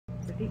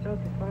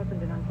seatbelt is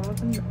fastened and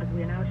unfastened as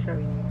we are now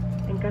showing you.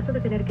 En caso de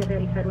tener que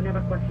realizar una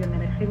evacuación de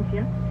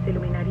emergencia, se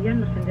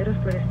iluminarían los senderos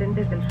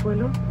fluorescentes del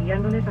suelo,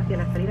 guiándoles hacia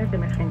las salidas de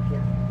emergencia.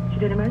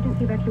 Should an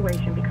emergency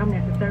evacuation become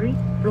necessary,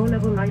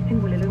 floor-level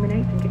lighting will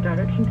illuminate and give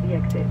direction to the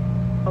exit.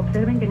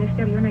 Observen que en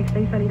este avión hay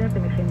 6 salidas de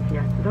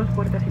emergencia, 2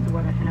 puertas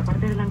situadas en la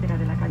parte delantera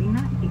de la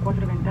cabina y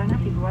 4 ventanas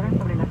situadas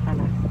sobre las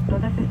alas.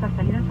 Todas estas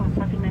salidas son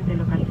fácilmente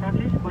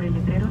localizables por el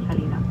letrero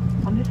salida.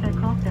 On this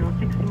aircraft there are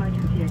 6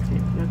 emergency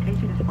exits,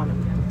 located as follows.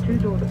 2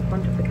 doors at the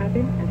front of the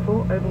cabin and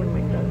 4 oval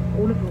windows,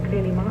 all of them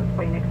clearly marked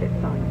by an exit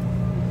sign.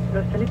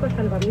 Los chalecos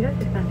salvavidas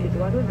están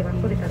situados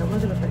debajo de cada uno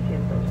de los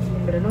asientos,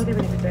 pero no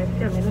deben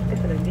extraerse a menos que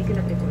se lo indique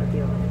la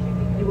tripulación.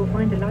 You will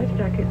find a life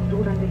jacket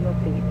stored under your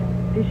seat.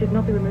 This should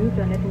not be removed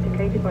unless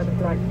indicated by the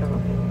flight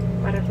staff.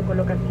 Para su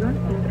colocación,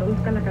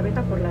 introduzca la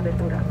cabeza por la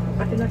abertura,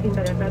 pase la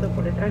cinta de atado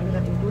por detrás de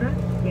la cintura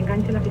y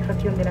enganche la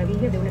fijación de la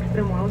villa de un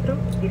extremo a otro,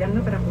 girando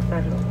para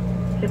ajustarlo.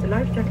 Slip the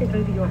life jacket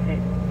over your head.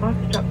 Pass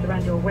the straps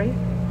around your waist,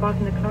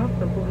 fasten the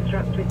clasps and pull the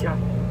straps to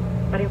adjust.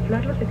 Para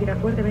inflarlo se tira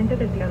fuertemente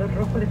del tirador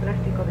rojo de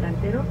plástico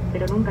delantero,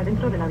 pero nunca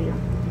dentro del avión.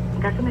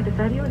 En caso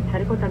necesario, el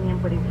chaleco también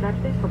puede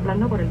inflarse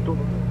soplando por el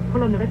tubo.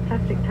 Pull on the red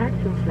plastic tag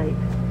to inflate.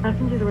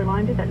 Passengers are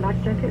reminded that life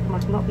jackets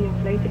must not be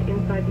inflated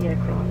inside the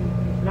aircraft.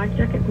 Life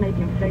jackets may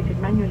be inflated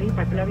manually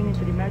by blowing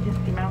into the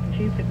emergency mouth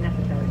tubes if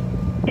necessary.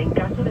 En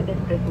caso de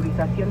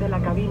despresurización de la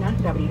cabina,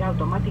 se abrirá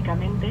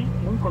automáticamente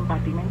un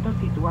compartimento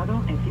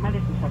situado encima de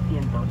sus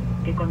asientos,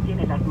 que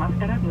contiene las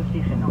máscaras de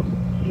oxígeno.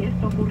 Si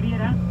esto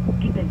ocurriera,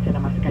 quítense la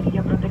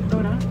mascarilla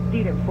protectora,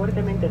 tiren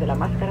fuertemente de la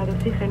máscara de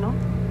oxígeno,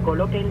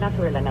 colóquenla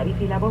sobre la nariz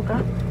y la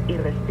boca y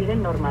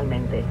respiren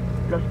normalmente.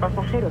 Los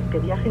pasajeros que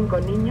viajen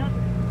con niños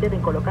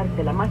deben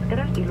colocarse la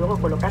máscara y luego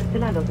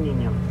colocársela a los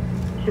niños.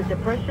 Should the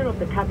pressure of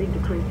the cabin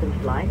decrease in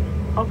flight,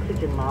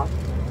 oxygen masks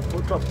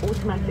will drop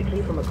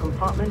automatically from a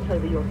compartment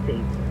over your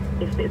seat.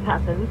 If this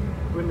happens,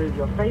 remove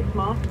your face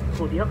mask,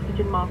 pull the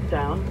oxygen mask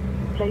down,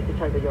 place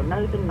it over your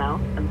nose and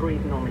mouth and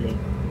breathe normally.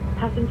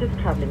 Passengers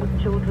traveling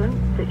with children,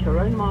 fit your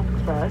own mask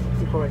first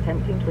before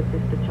attempting to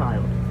assist the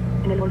child.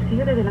 En el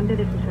bolsillo de delante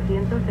de sus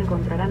asientos se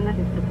encontrarán las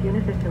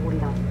instrucciones de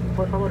seguridad.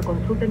 Por favor,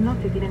 consúltennos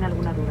si tienen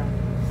alguna duda.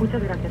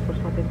 Muchas gracias por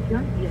su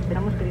atención y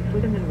esperamos que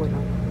disfruten del vuelo.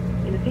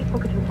 In the seat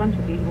pocket in front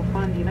of you, you will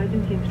find the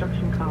emergency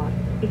instruction card.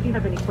 If you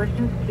have any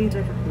questions, please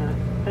let us know.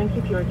 Thank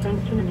you for your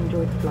attention and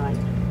enjoy the flight.